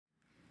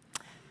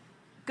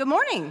Good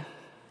morning.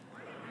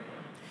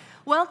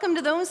 Welcome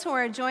to those who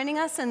are joining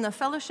us in the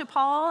fellowship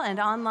hall and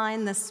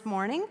online this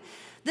morning.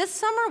 This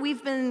summer,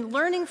 we've been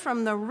learning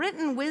from the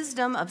written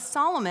wisdom of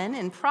Solomon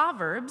in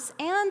Proverbs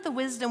and the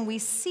wisdom we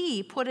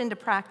see put into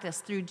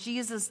practice through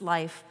Jesus'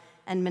 life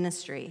and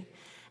ministry.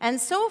 And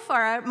so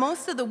far,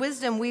 most of the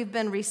wisdom we've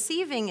been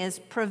receiving is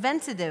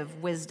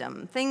preventative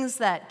wisdom, things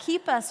that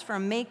keep us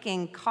from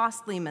making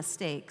costly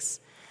mistakes.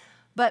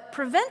 But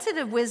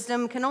preventative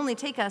wisdom can only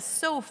take us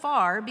so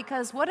far,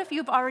 because what if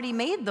you've already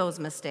made those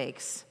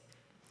mistakes?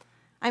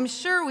 I'm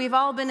sure we've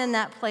all been in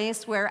that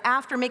place where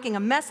after making a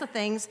mess of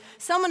things,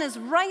 someone is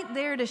right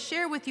there to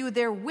share with you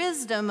their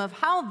wisdom of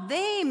how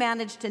they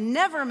managed to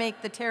never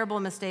make the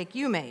terrible mistake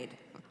you made.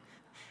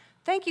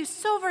 Thank you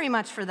so very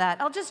much for that.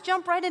 I'll just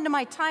jump right into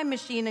my time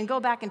machine and go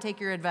back and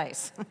take your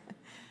advice.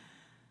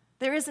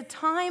 There is a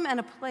time and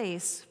a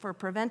place for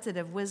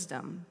preventative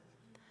wisdom.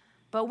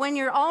 But when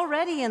you're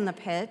already in the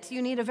pit,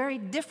 you need a very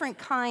different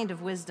kind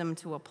of wisdom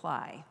to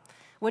apply.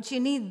 What you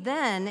need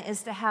then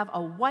is to have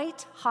a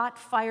white-hot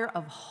fire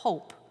of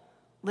hope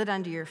lit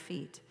under your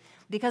feet.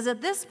 Because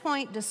at this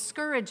point,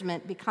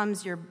 discouragement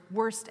becomes your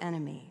worst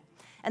enemy.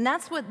 And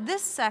that's what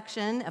this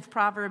section of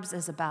Proverbs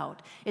is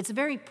about. It's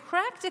very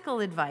practical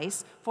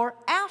advice for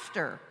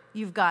after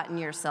you've gotten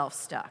yourself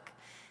stuck.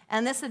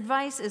 And this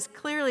advice is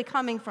clearly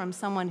coming from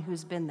someone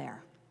who's been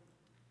there.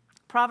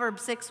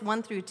 Proverbs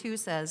 6:1-2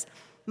 says,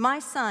 "My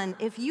son,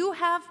 if you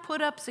have put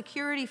up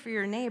security for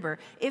your neighbor,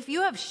 if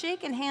you have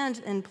shaken hands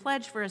in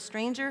pledge for a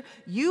stranger,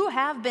 you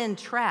have been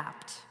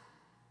trapped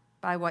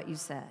by what you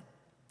said,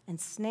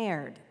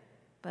 ensnared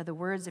by the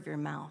words of your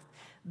mouth."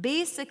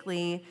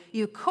 Basically,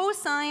 you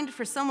co-signed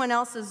for someone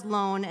else's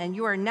loan, and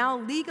you are now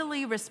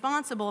legally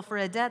responsible for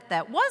a debt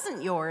that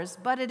wasn't yours,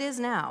 but it is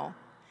now.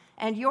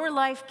 And your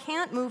life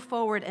can't move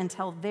forward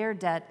until their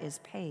debt is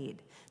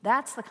paid.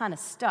 That's the kind of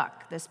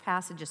stuck this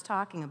passage is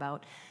talking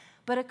about.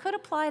 But it could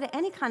apply to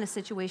any kind of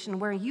situation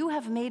where you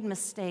have made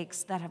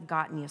mistakes that have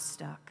gotten you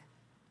stuck.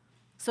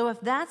 So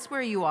if that's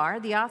where you are,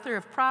 the author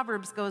of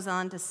Proverbs goes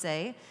on to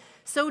say,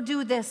 "So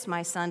do this,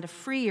 my son, to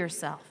free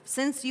yourself.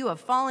 Since you have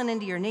fallen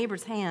into your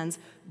neighbor's hands,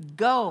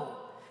 go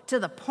to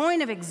the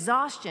point of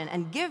exhaustion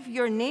and give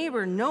your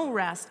neighbor no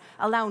rest.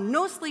 Allow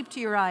no sleep to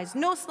your eyes,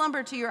 no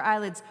slumber to your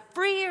eyelids.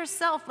 Free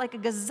yourself like a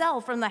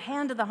gazelle from the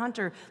hand of the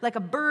hunter, like a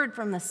bird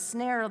from the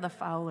snare of the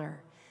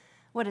fowler."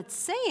 What it's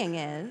saying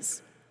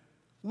is,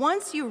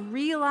 once you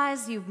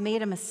realize you've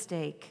made a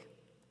mistake,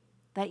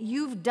 that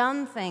you've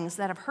done things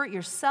that have hurt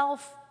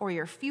yourself or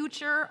your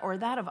future or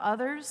that of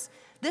others,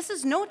 this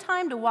is no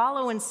time to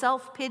wallow in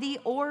self-pity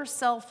or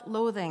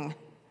self-loathing.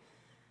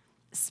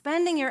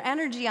 Spending your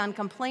energy on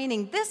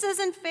complaining, "This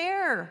isn't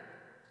fair,"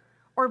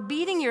 or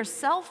beating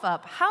yourself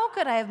up, "How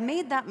could I have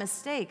made that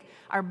mistake?"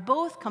 are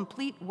both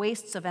complete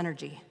wastes of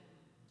energy.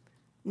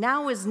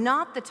 Now is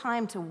not the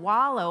time to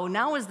wallow.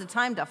 Now is the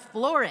time to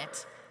floor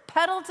it.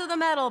 Pedal to the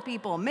metal,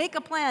 people. Make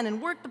a plan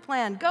and work the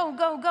plan. Go,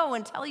 go, go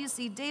until you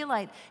see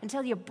daylight,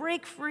 until you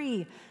break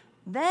free.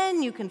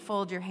 Then you can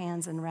fold your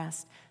hands and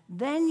rest.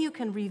 Then you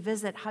can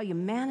revisit how you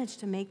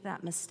managed to make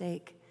that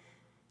mistake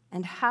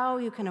and how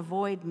you can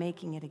avoid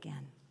making it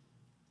again.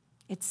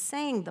 It's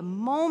saying the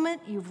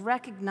moment you've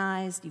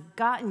recognized you've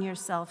gotten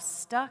yourself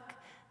stuck,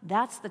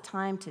 that's the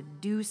time to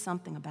do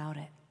something about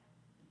it.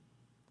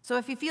 So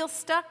if you feel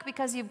stuck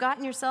because you've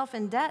gotten yourself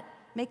in debt,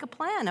 make a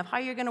plan of how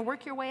you're going to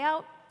work your way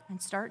out.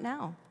 And start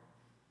now.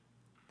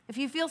 If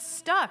you feel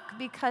stuck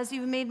because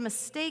you've made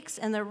mistakes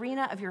in the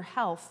arena of your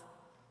health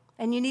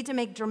and you need to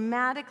make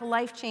dramatic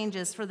life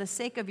changes for the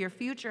sake of your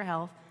future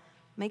health,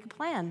 make a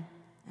plan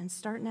and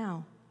start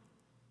now.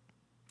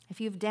 If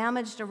you've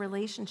damaged a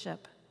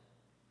relationship,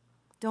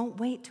 don't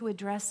wait to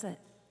address it.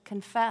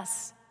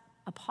 Confess,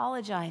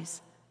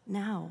 apologize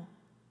now.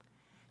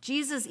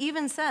 Jesus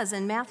even says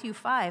in Matthew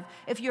 5,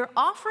 if you're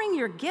offering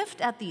your gift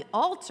at the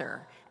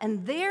altar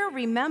and there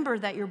remember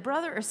that your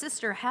brother or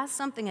sister has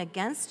something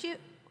against you,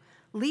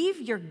 leave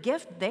your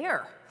gift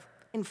there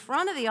in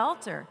front of the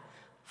altar.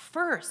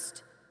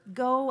 First,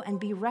 go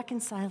and be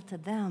reconciled to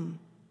them.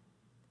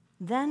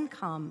 Then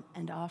come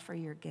and offer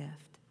your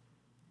gift.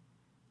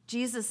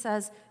 Jesus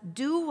says,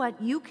 do what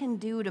you can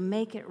do to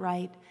make it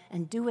right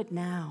and do it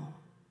now.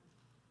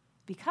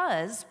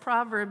 Because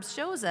Proverbs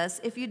shows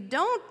us if you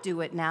don't do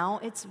it now,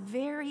 it's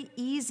very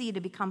easy to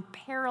become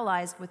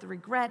paralyzed with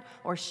regret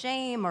or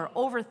shame or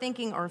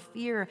overthinking or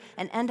fear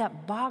and end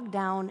up bogged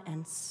down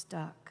and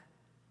stuck.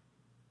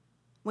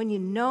 When you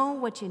know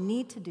what you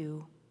need to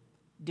do,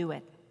 do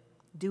it.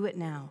 Do it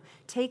now.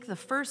 Take the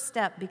first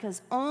step,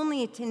 because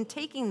only in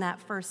taking that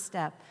first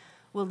step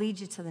will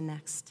lead you to the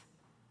next.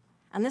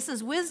 And this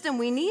is wisdom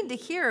we need to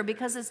hear,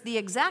 because it's the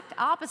exact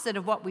opposite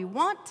of what we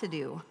want to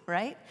do,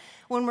 right?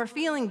 When we're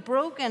feeling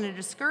broken or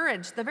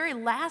discouraged, the very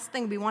last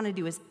thing we want to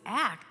do is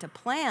act, to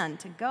plan,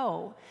 to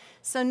go.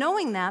 So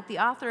knowing that, the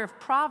author of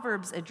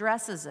Proverbs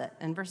addresses it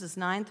in verses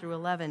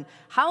 9-11.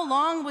 How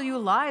long will you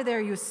lie there,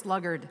 you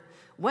sluggard?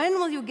 When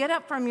will you get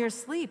up from your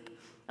sleep?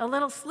 A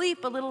little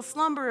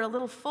slumber, a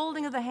little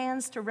folding of the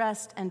hands to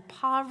rest, and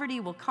poverty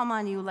will come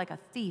on you like a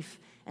thief,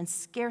 and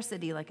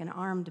scarcity like an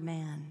armed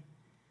man.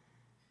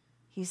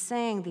 He's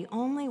saying the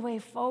only way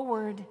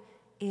forward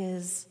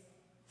is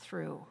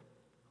through.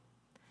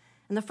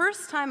 And the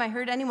first time I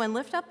heard anyone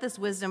lift up this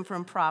wisdom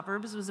from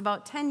Proverbs was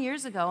about 10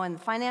 years ago in the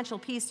Financial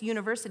Peace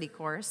University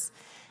course.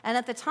 And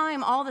at the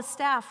time, all the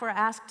staff were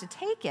asked to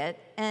take it.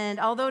 And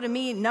although to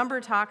me, number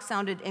talk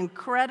sounded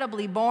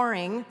incredibly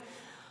boring,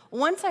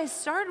 once I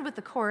started with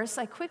the course,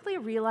 I quickly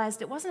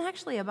realized it wasn't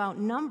actually about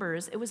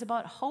numbers. It was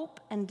about hope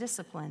and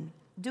discipline,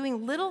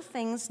 doing little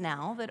things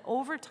now that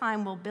over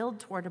time will build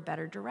toward a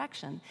better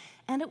direction.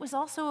 And it was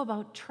also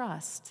about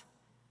trust,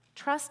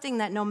 trusting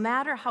that no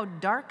matter how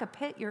dark a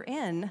pit you're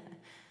in,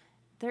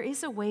 there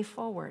is a way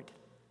forward.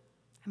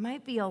 It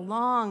might be a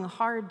long,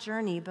 hard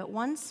journey, but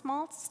one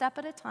small step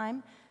at a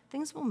time,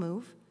 things will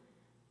move.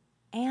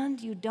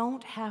 And you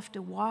don't have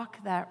to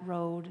walk that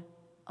road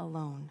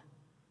alone.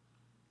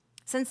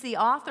 Since the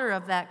author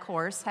of that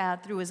course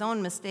had, through his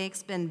own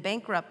mistakes, been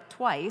bankrupt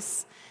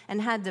twice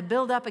and had to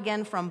build up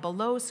again from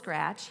below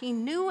scratch, he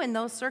knew in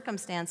those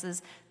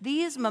circumstances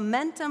these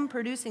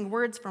momentum-producing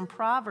words from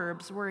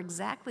Proverbs were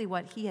exactly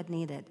what he had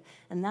needed,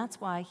 and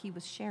that's why he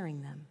was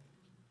sharing them.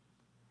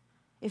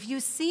 If you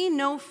see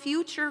no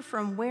future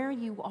from where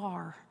you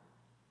are,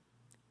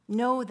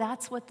 know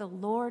that's what the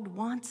Lord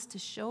wants to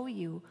show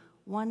you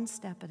one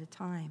step at a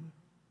time.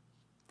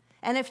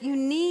 And if you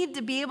need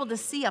to be able to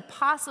see a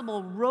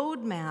possible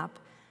roadmap,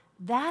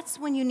 that's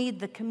when you need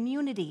the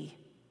community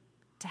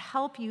to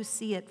help you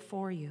see it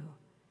for you.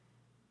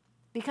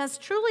 Because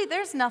truly,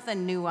 there's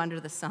nothing new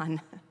under the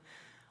sun.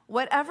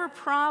 Whatever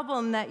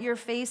problem that you're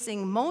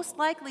facing, most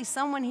likely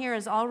someone here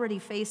has already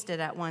faced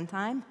it at one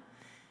time,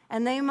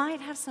 and they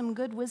might have some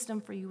good wisdom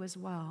for you as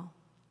well.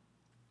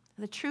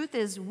 The truth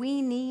is,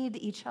 we need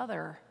each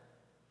other.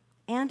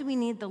 And we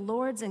need the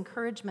Lord's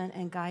encouragement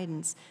and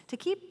guidance to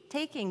keep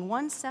taking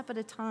one step at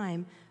a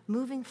time,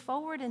 moving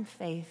forward in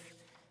faith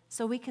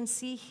so we can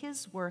see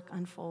His work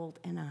unfold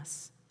in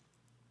us.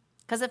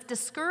 Because if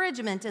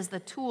discouragement is the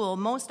tool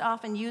most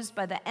often used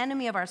by the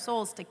enemy of our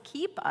souls to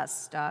keep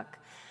us stuck,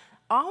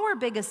 our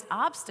biggest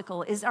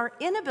obstacle is our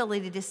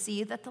inability to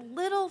see that the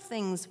little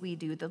things we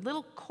do, the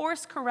little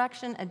course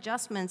correction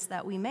adjustments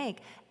that we make,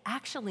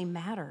 actually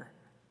matter.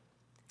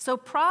 So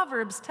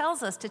Proverbs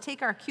tells us to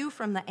take our cue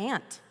from the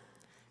ant.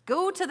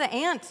 Go to the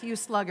ant, you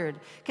sluggard.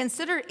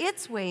 Consider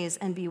its ways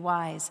and be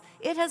wise.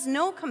 It has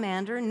no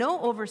commander, no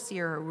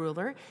overseer or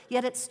ruler,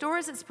 yet it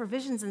stores its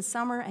provisions in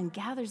summer and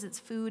gathers its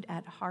food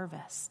at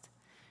harvest.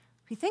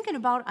 If you're thinking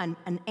about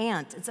an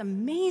ant, it's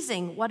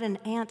amazing what an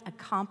ant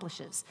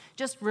accomplishes,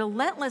 just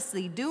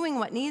relentlessly doing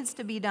what needs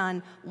to be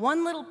done,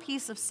 one little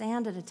piece of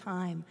sand at a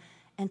time,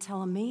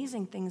 until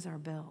amazing things are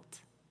built.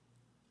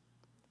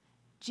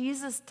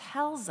 Jesus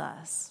tells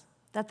us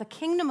that the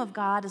kingdom of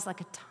God is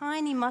like a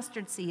tiny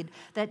mustard seed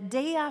that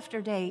day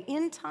after day,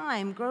 in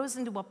time, grows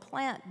into a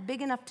plant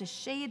big enough to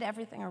shade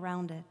everything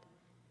around it.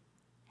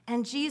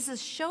 And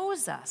Jesus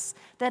shows us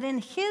that in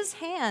His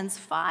hands,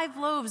 5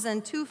 loaves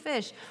and 2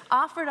 fish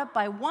offered up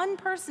by one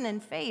person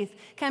in faith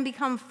can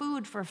become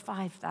food for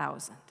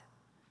 5,000.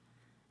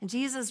 And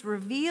Jesus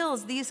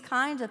reveals these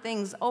kinds of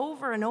things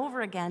over and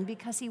over again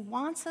because He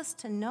wants us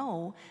to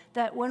know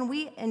that when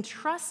we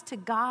entrust to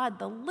God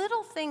the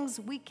little things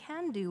we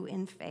can do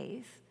in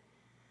faith,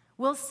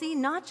 we'll see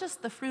not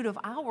just the fruit of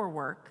our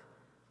work,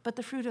 but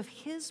the fruit of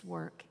His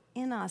work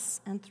in us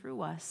and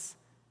through us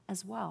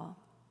as well.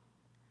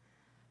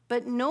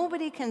 But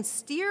nobody can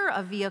steer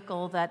a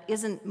vehicle that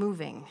isn't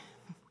moving.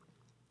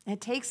 It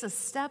takes a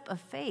step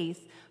of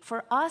faith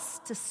for us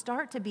to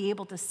start to be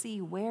able to see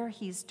where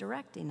He's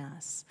directing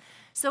us.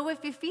 So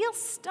if you feel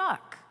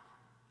stuck,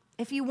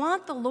 if you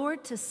want the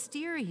Lord to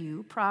steer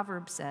you,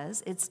 Proverbs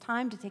says, it's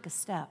time to take a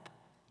step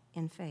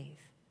in faith.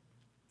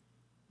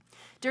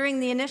 During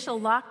the initial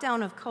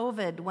lockdown of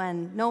COVID,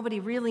 when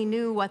nobody really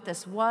knew what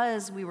this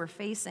was we were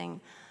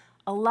facing,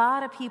 a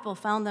lot of people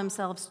found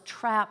themselves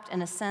trapped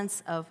in a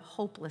sense of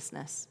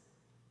hopelessness.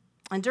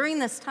 And during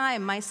this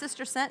time, my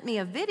sister sent me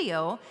a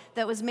video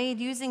that was made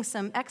using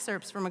some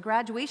excerpts from a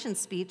graduation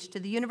speech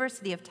to the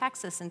University of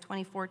Texas in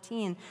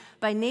 2014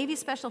 by Navy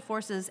Special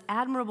Forces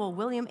Admiral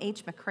William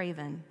H.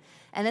 McRaven.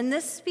 And in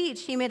this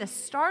speech, he made a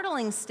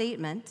startling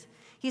statement.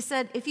 He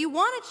said, "If you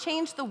want to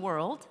change the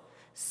world,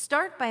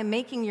 start by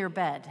making your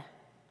bed.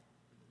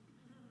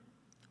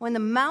 When the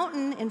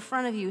mountain in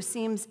front of you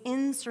seems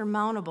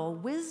insurmountable,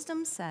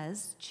 wisdom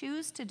says,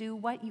 choose to do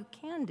what you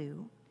can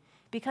do.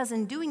 Because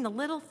in doing the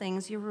little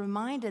things, you're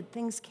reminded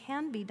things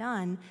can be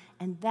done,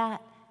 and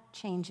that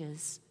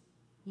changes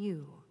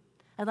you."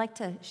 I'd like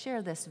to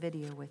share this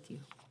video with you.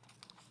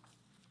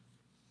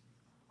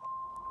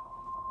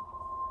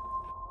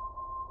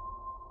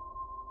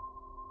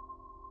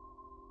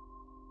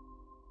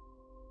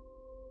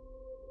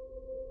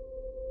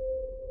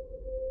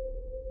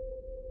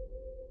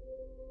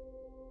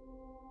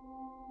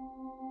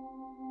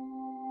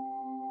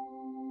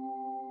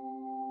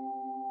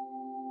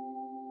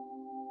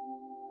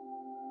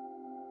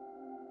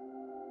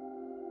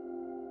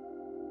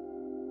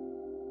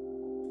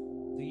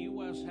 The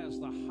U.S. has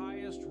the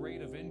highest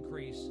rate of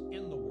increase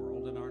in the world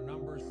world, and our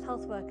numbers.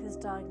 Health workers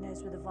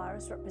diagnosed with the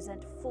virus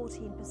represent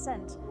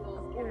 14%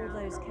 of all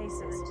those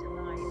cases.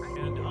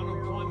 And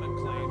unemployment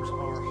claims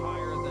are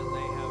higher than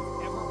they have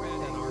ever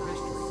been in our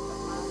history.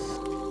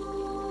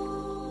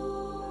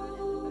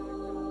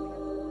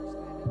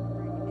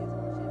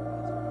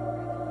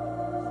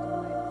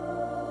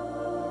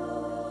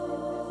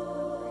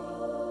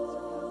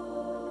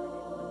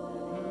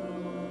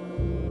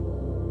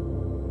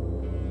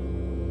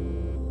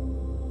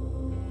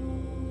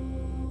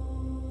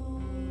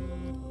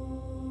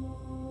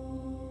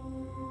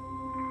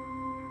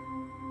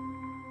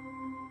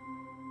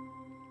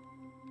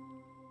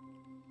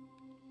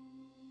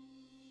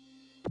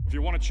 If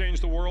you want to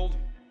change the world,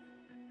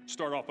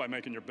 start off by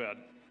making your bed.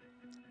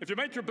 If you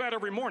make your bed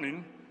every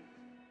morning,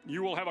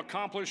 you will have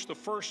accomplished the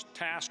first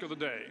task of the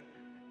day.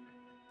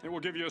 It will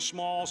give you a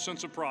small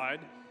sense of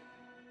pride,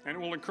 and it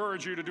will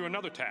encourage you to do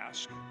another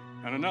task,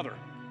 and another,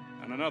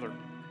 and another.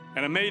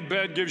 And a made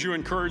bed gives you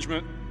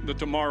encouragement that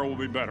tomorrow will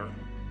be better.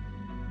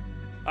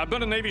 I've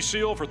been a Navy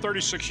SEAL for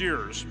 36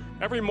 years.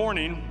 Every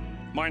morning,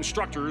 my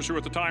instructors, who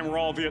at the time were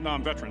all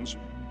Vietnam veterans,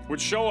 would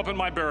show up in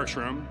my barracks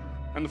room,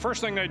 and the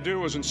first thing they'd do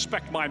was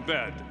inspect my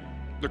bed.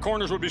 The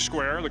corners would be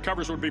square, the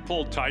covers would be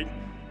pulled tight,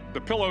 the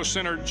pillow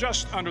centered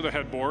just under the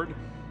headboard,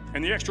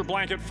 and the extra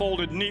blanket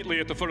folded neatly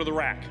at the foot of the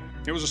rack.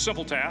 It was a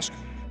simple task,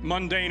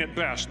 mundane at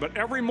best, but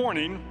every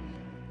morning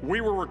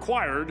we were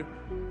required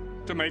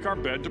to make our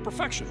bed to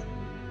perfection.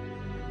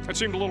 It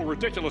seemed a little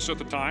ridiculous at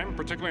the time,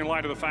 particularly in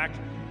light of the fact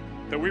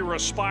that we were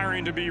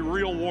aspiring to be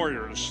real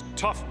warriors,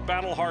 tough,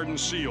 battle-hardened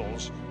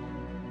SEALs.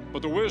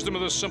 But the wisdom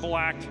of this simple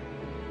act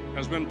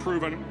has been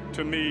proven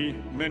to me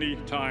many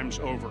times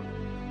over.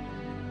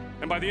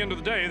 And by the end of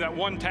the day, that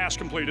one task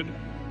completed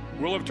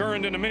will have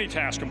turned into many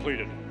tasks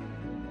completed.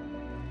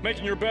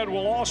 Making your bed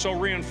will also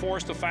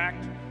reinforce the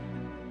fact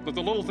that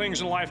the little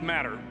things in life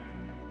matter.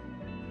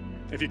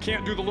 If you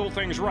can't do the little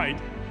things right,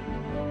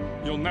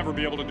 you'll never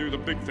be able to do the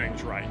big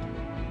things right.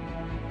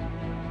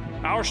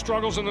 Our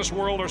struggles in this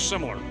world are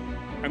similar,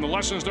 and the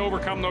lessons to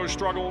overcome those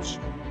struggles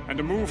and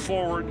to move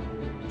forward,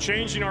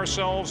 changing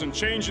ourselves and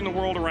changing the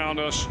world around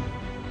us,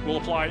 will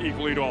apply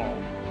equally to all.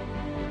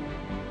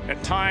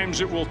 At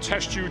times, it will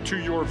test you to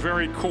your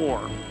very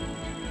core.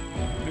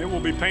 It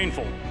will be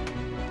painful.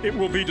 It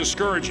will be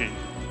discouraging.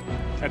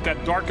 At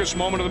that darkest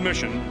moment of the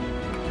mission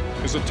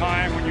is a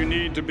time when you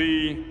need to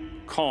be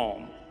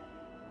calm,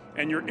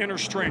 and your inner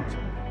strength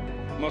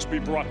must be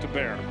brought to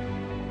bear.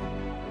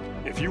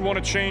 If you want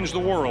to change the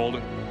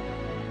world,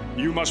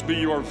 you must be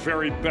your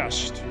very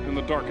best in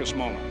the darkest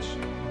moments.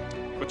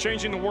 But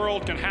changing the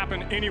world can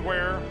happen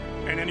anywhere,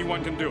 and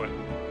anyone can do it.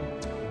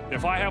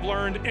 If I have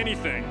learned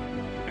anything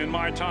in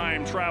my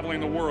time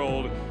traveling the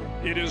world,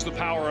 it is the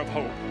power of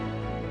hope.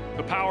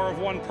 The power of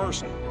one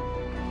person.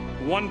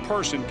 One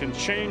person can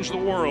change the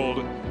world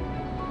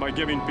by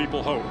giving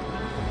people hope.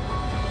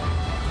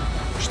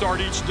 Start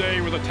each day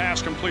with a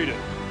task completed.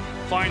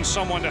 Find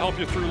someone to help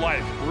you through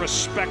life.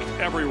 Respect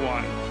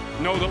everyone.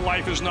 Know that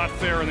life is not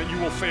fair and that you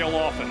will fail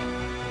often.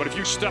 But if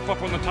you step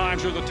up when the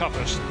times are the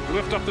toughest,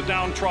 lift up the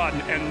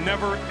downtrodden, and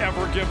never,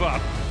 ever give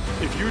up,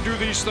 if you do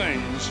these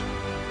things,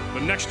 the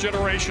next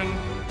generation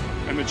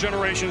and the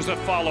generations that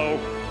follow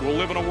will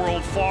live in a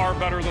world far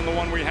better than the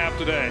one we have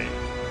today.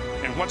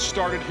 And what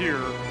started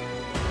here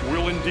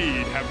will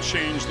indeed have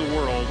changed the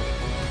world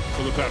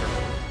for the better.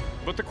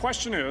 But the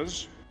question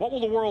is, what will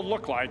the world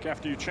look like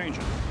after you change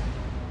it?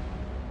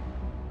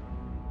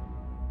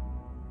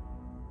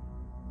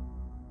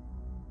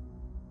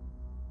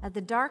 At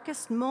the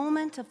darkest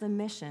moment of the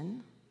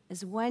mission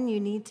is when you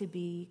need to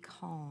be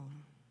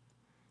calm,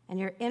 and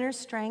your inner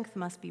strength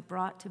must be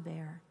brought to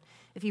bear.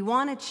 If you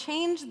want to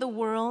change the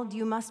world,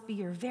 you must be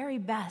your very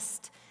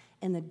best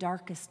in the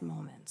darkest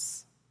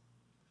moments.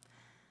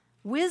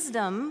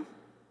 Wisdom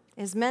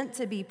is meant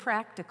to be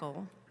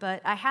practical,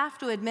 but I have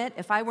to admit,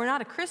 if I were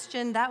not a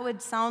Christian, that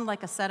would sound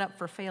like a setup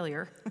for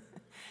failure.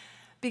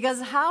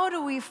 Because how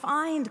do we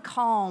find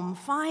calm,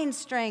 find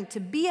strength to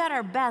be at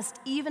our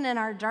best even in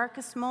our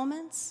darkest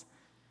moments?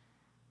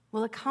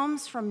 Well, it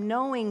comes from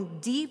knowing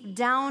deep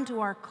down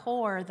to our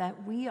core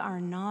that we are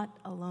not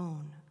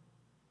alone.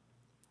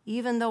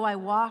 Even though I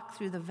walk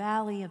through the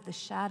valley of the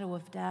shadow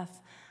of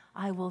death,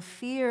 I will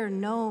fear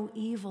no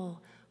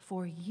evil,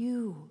 for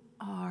you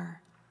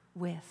are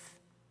with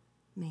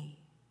me.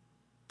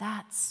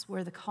 That's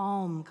where the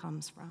calm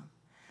comes from.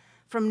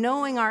 From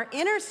knowing our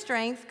inner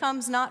strength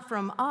comes not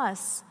from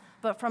us,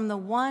 but from the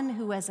one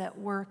who is at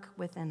work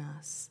within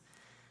us.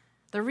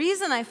 The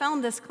reason I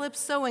found this clip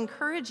so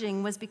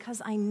encouraging was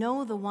because I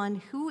know the one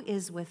who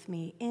is with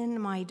me in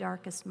my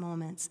darkest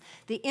moments.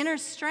 The inner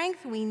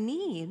strength we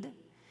need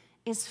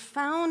is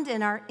found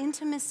in our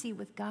intimacy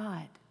with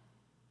God.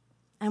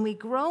 And we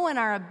grow in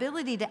our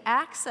ability to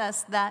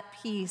access that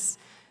peace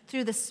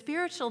through the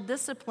spiritual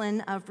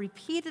discipline of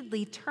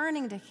repeatedly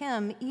turning to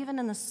Him, even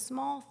in the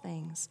small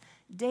things,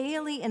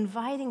 daily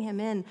inviting Him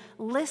in,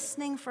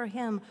 listening for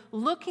Him,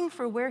 looking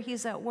for where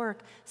He's at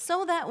work,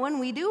 so that when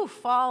we do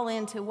fall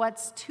into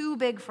what's too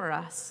big for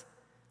us,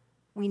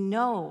 we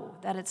know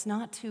that it's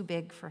not too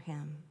big for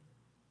Him.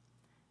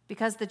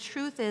 because the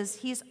truth is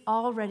he's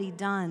already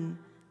done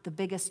the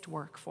biggest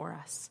work for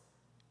us.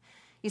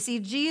 You see,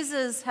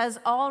 Jesus has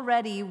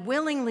already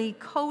willingly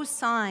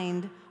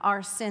co-signed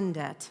our sin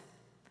debt,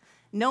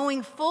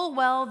 knowing full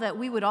well that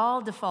we would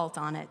all default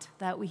on it,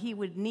 that he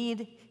would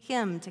need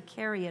him to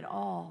carry it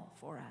all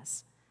for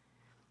us.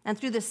 And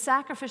through the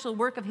sacrificial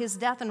work of his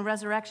death and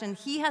resurrection,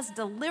 he has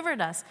delivered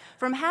us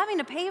from having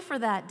to pay for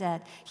that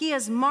debt. He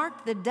has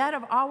marked the debt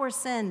of our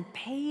sin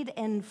paid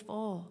in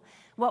full.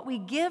 What we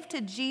give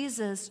to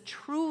Jesus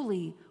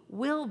truly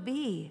will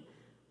be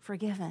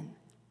forgiven.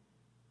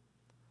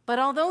 But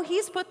although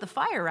he's put the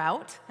fire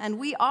out and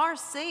we are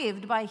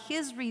saved by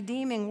his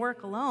redeeming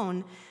work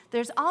alone,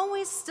 there's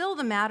always still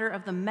the matter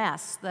of the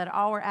mess that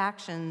our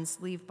actions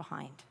leave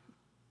behind.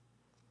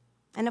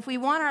 And if we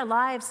want our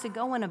lives to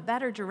go in a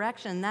better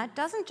direction, that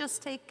doesn't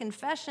just take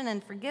confession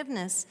and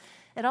forgiveness,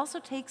 it also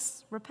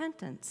takes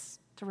repentance.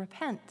 To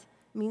repent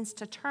means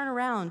to turn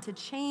around, to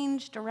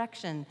change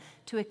direction,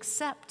 to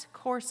accept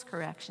course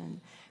correction.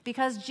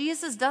 Because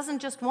Jesus doesn't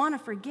just want to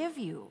forgive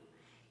you,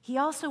 he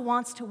also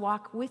wants to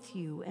walk with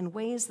you in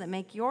ways that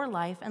make your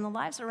life and the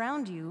lives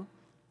around you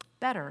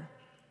better.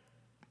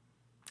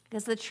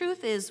 Because the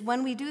truth is,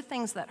 when we do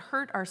things that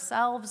hurt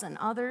ourselves and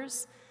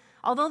others,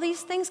 although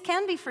these things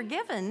can be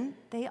forgiven,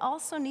 they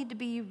also need to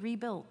be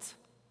rebuilt.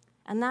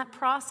 And that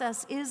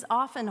process is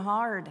often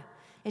hard.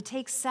 It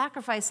takes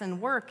sacrifice and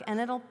work, and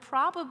it'll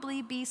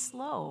probably be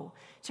slow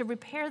to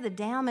repair the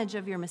damage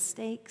of your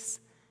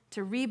mistakes,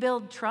 to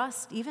rebuild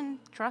trust, even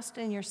trust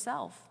in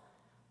yourself.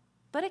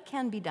 But it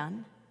can be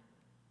done,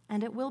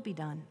 and it will be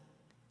done,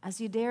 as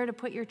you dare to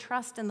put your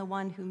trust in the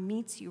one who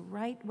meets you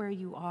right where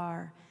you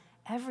are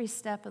every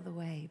step of the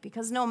way.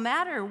 Because no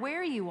matter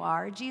where you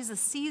are, Jesus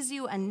sees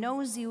you and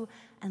knows you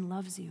and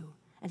loves you.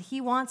 And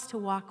he wants to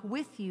walk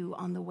with you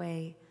on the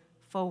way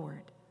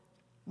forward,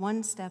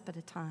 one step at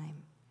a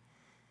time.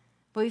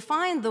 But we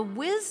find the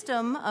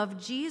wisdom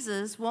of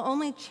Jesus will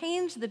only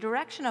change the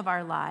direction of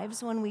our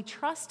lives when we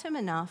trust him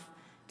enough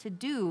to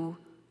do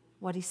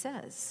what he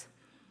says.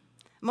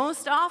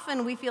 Most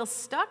often we feel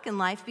stuck in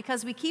life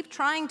because we keep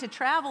trying to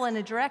travel in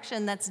a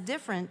direction that's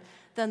different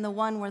than the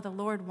one where the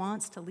Lord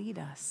wants to lead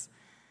us.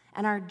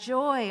 And our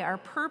joy, our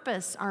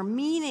purpose, our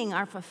meaning,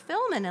 our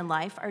fulfillment in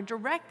life are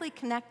directly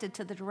connected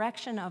to the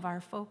direction of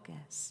our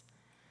focus.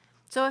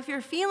 So if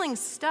you're feeling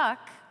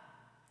stuck,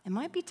 it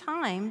might be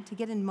time to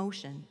get in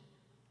motion.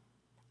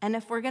 And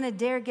if we're going to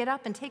dare get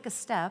up and take a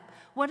step,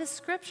 what does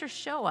Scripture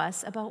show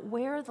us about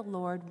where the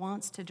Lord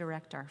wants to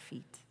direct our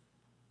feet?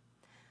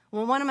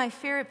 Well, one of my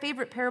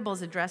favorite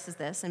parables addresses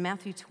this in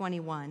Matthew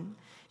 21.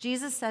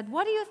 Jesus said,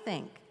 "What do you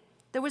think?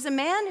 There was a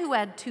man who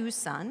had 2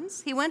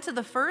 sons. He went to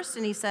the first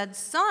and he said,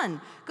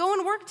 'Son, go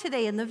and work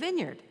today in the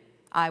vineyard.'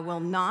 'I will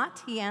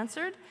not,' he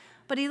answered.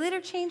 But he later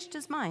changed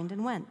his mind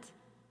and went.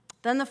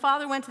 Then the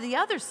father went to the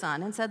other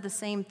son and said the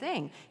same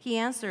thing. He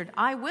answered,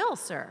 'I will,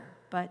 sir.'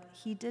 But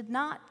he did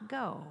not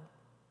go.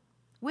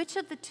 Which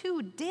of the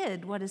 2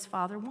 did what his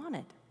father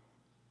wanted?"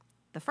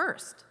 "The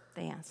first,"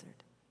 they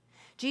answered.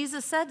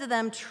 Jesus said to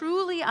them,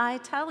 "Truly I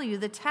tell you,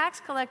 the tax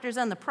collectors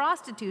and the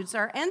prostitutes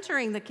are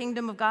entering the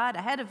kingdom of God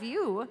ahead of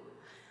you.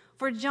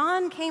 For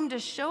John came to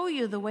show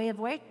you the way of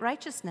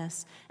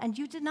righteousness, and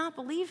you did not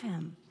believe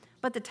him.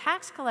 But the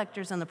tax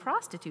collectors and the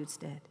prostitutes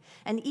did.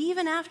 And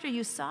even after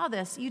you saw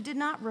this, you did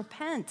not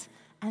repent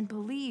and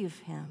believe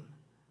him."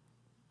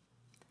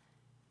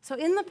 So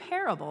in the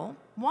parable,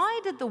 why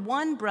did the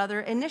one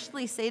brother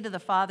initially say to the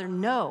father,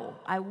 "No,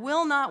 I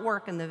will not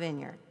work in the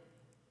vineyard"?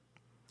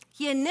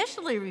 He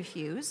initially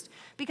refused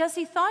because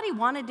he thought he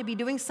wanted to be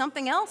doing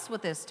something else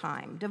with his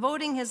time,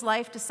 devoting his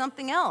life to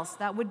something else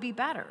that would be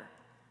better.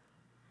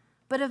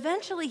 But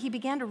eventually he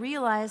began to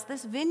realize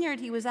this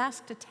vineyard he was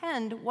asked to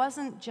tend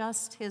wasn't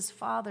just his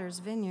father's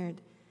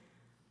vineyard.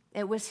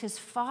 It was his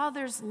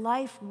father's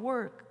life's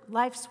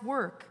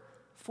work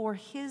for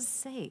his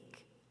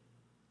sake.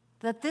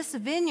 That this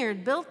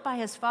vineyard built by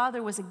his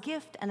father was a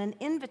gift and an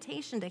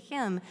invitation to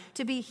him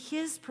to be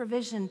his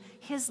provision,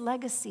 his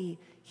legacy,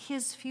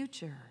 his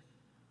future.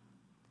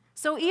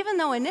 So even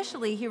though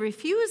initially he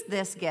refused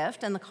this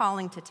gift and the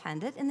calling to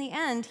tend it, in the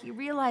end he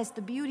realized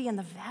the beauty and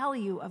the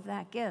value of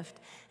that gift,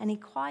 and he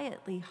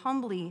quietly,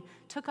 humbly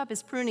took up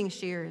his pruning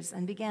shears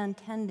and began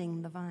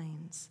tending the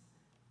vines.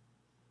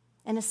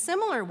 In a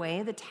similar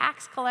way, the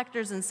tax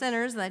collectors and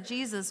sinners that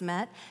Jesus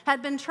met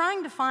had been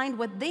trying to find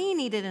what they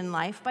needed in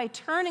life by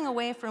turning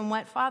away from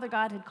what Father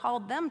God had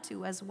called them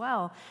to as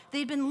well.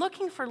 They'd been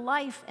looking for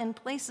life in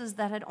places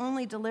that had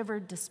only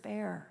delivered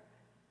despair.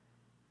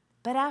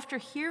 But after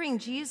hearing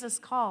Jesus'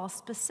 call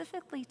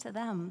specifically to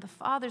them, the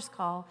Father's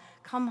call,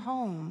 "Come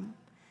home,"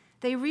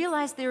 they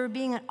realized they were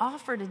being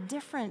offered a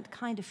different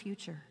kind of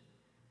future.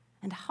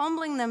 And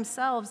humbling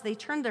themselves, they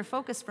turned their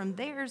focus from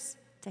theirs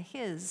to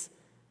his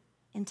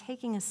in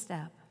taking a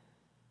step.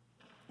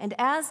 And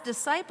as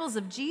disciples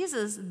of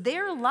Jesus,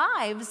 their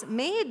lives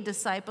made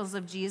disciples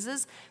of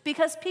Jesus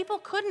because people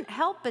couldn't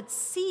help but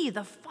see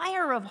the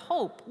fire of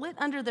hope lit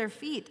under their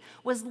feet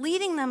was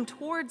leading them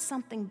towards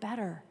something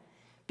better.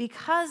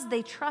 because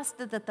they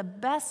trusted that the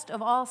best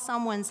of all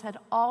someones had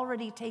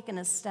already taken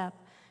a step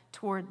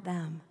toward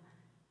them.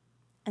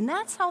 And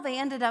that's how they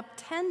ended up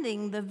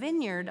tending the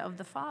vineyard of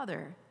the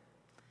Father.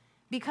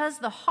 Because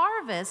the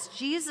harvest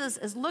Jesus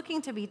is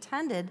looking to be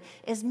tended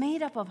is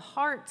made up of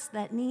hearts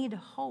that need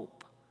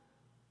hope.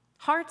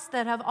 Hearts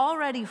that have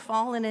already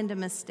fallen into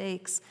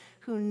mistakes,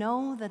 who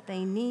know that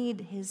they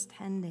need his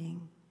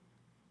tending.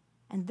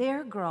 And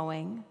their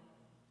growing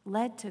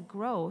led to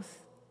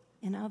growth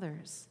in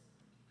others.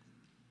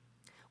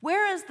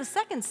 Whereas the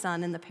second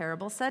son in the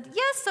parable said,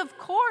 "Yes, of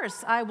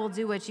course, I will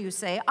do what you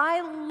say.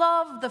 I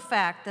love the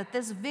fact that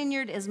this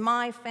vineyard is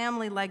my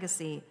family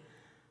legacy."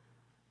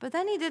 But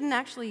then he didn't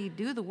actually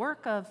do the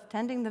work of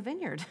tending the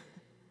vineyard.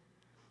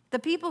 The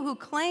people who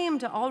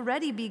claimed to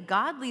already be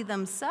godly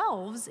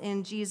themselves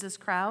in Jesus'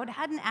 crowd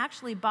hadn't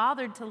actually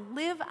bothered to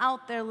live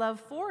out their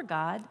love for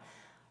God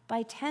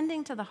by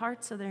tending to the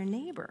hearts of their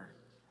neighbor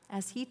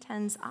as he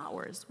tends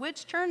ours,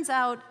 which turns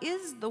out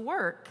is the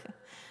work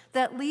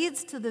that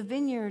leads to the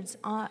vineyard's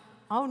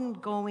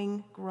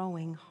ongoing,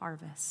 growing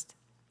harvest.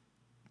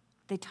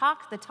 They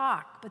talked the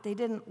talk, but they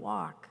didn't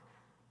walk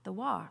the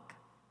walk.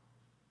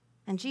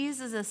 And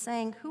Jesus is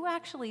saying, who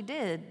actually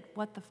did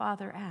what the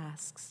Father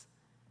asks?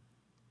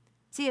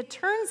 See, it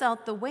turns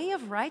out the way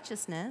of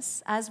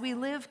righteousness, as we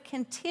live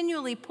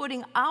continually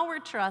putting our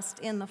trust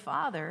in the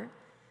Father,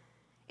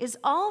 is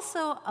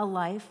also a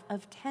life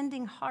of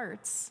tending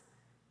hearts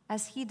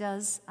as he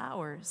does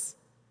ours.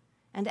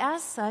 And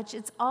as such,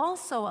 it's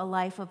also a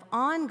life of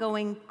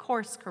ongoing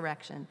course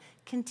correction,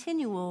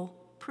 continual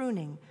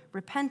pruning,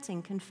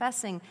 repenting,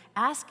 confessing,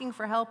 asking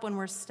for help when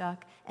we're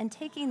stuck, and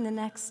taking the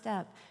next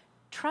step,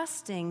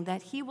 trusting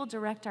that he will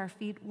direct our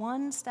feet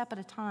one step at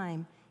a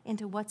time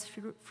into what's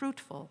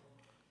fruitful.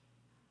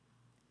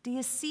 Do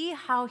you see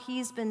how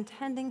he's been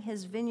tending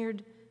his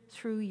vineyard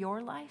through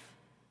your life?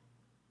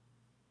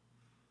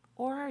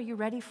 Or are you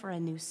ready for a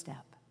new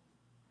step?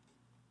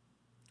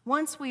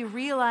 Once we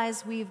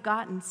realize we've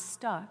gotten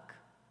stuck,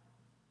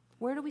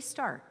 where do we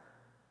start?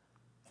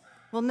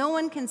 Well, no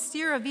one can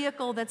steer a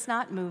vehicle that's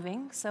not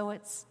moving, so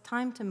it's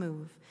time to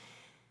move.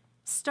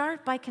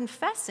 Start by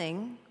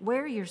confessing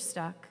where you're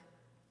stuck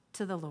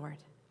to the Lord.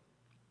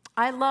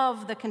 I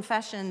love the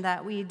confession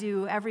that we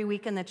do every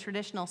week in the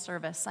traditional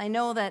service. I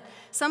know that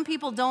some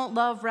people don't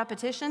love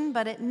repetition,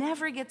 but it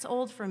never gets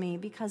old for me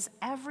because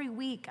every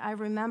week I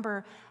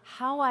remember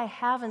how I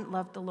haven't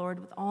loved the Lord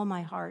with all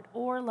my heart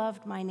or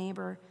loved my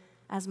neighbor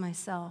as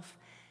myself.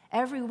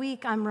 Every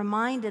week I'm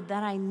reminded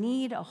that I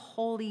need a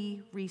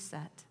holy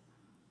reset.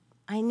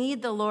 I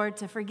need the Lord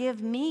to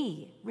forgive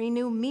me,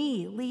 renew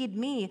me, lead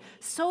me,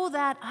 so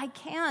that I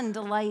can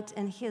delight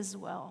in his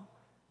will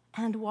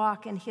and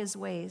walk in his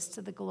ways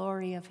to the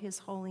glory of his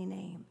holy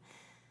name.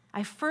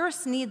 I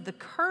first need the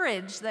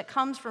courage that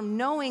comes from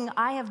knowing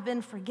I have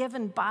been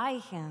forgiven by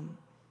him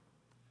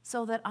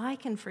so that I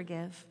can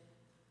forgive,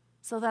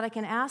 so that I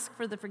can ask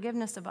for the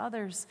forgiveness of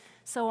others,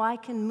 so I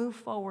can move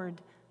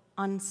forward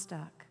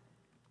unstuck.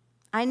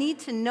 I need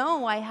to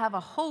know I have a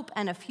hope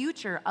and a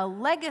future, a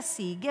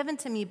legacy given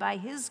to me by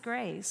his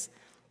grace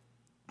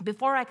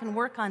before I can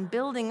work on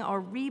building or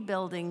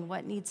rebuilding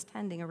what needs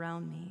tending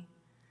around me.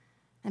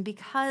 And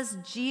because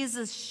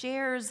Jesus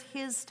shares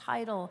his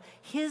title,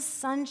 his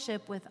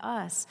sonship with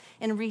us,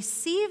 in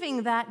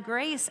receiving that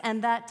grace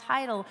and that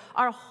title,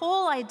 our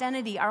whole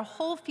identity, our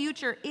whole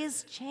future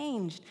is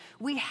changed.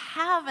 We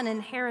have an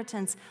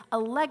inheritance, a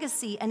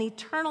legacy, an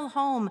eternal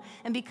home.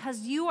 And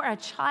because you are a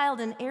child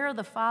and heir of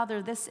the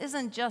Father, this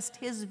isn't just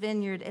his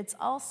vineyard, it's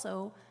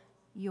also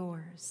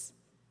yours.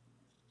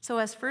 So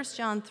as 1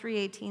 John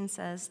 3:18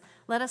 says,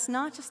 let us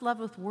not just love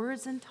with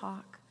words and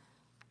talk,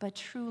 but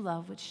true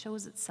love, which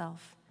shows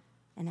itself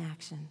in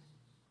action.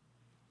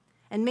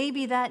 And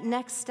maybe that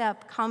next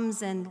step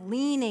comes in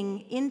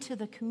leaning into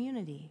the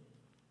community.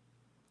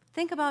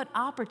 Think about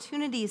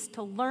opportunities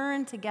to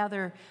learn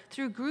together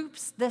through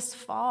groups this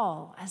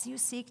fall as you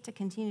seek to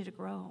continue to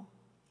grow.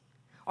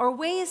 Or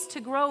ways to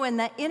grow in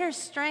the inner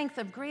strength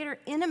of greater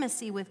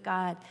intimacy with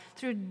God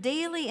through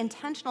daily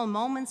intentional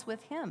moments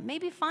with him.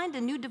 Maybe find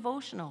a new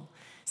devotional.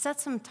 Set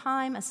some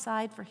time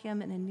aside for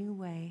him in a new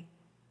way.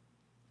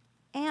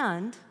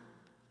 And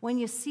when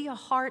you see a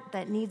heart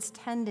that needs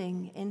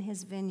tending in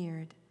his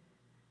vineyard,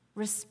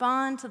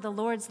 respond to the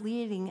Lord's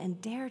leading and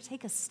dare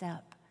take a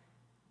step.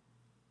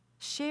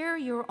 Share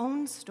your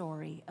own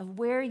story of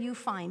where you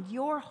find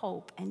your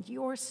hope and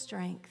your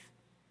strength.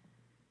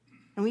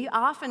 And we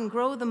often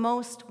grow the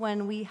most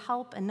when we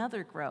help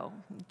another grow.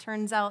 It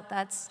turns out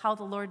that's how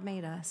the Lord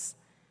made us,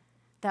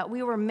 that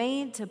we were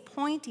made to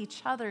point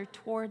each other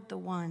toward the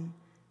one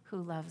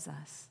who loves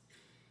us.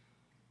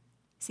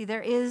 See,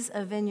 there is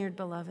a vineyard,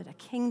 beloved, a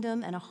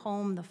kingdom and a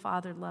home the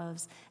Father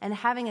loves. And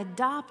having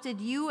adopted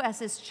you as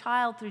his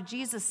child through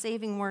Jesus'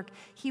 saving work,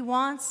 he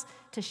wants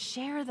to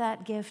share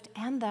that gift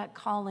and that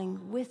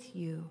calling with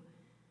you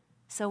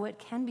so it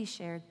can be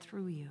shared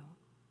through you.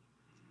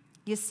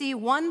 You see,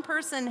 one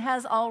person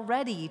has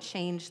already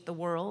changed the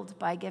world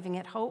by giving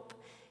it hope.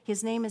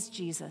 His name is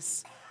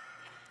Jesus.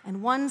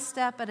 And one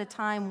step at a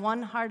time,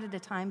 one heart at a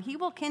time, he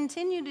will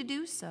continue to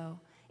do so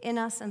in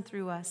us and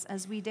through us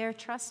as we dare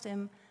trust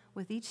him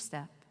with each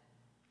step.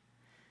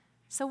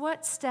 So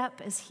what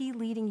step is he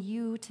leading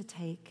you to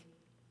take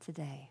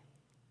today?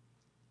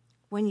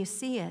 When you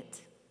see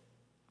it,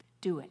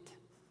 do it.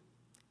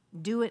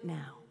 Do it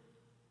now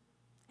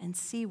and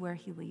see where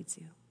he leads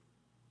you.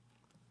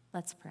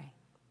 Let's pray.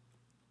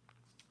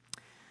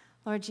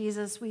 Lord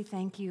Jesus, we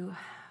thank you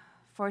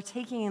for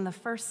taking the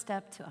first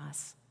step to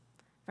us,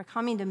 for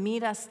coming to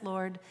meet us,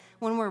 Lord,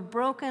 when we're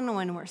broken,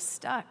 when we're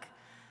stuck.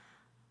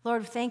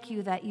 Lord, thank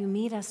you that you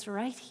meet us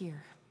right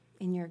here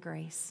in your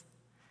grace.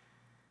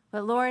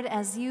 But Lord,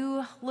 as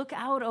you look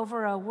out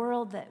over a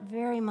world that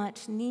very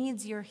much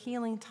needs your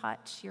healing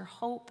touch, your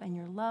hope, and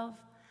your love,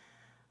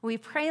 we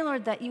pray,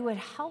 Lord, that you would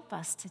help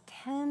us to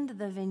tend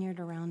the vineyard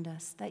around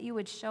us, that you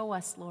would show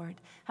us, Lord,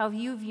 how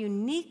you've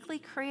uniquely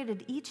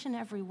created each and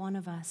every one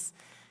of us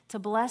to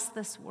bless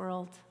this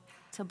world,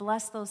 to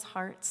bless those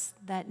hearts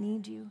that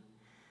need you.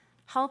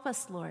 Help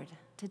us, Lord,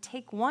 to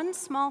take one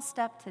small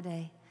step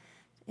today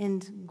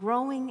in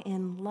growing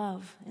in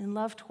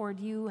love toward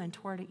you and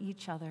toward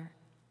each other.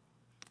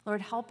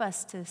 Lord, help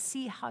us to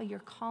see how you're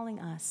calling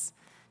us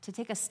to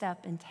take a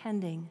step in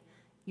tending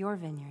your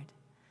vineyard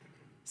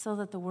so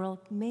that the world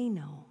may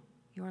know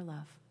your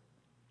love.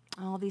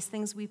 All these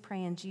things we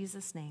pray in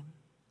Jesus' name.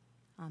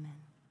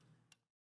 Amen.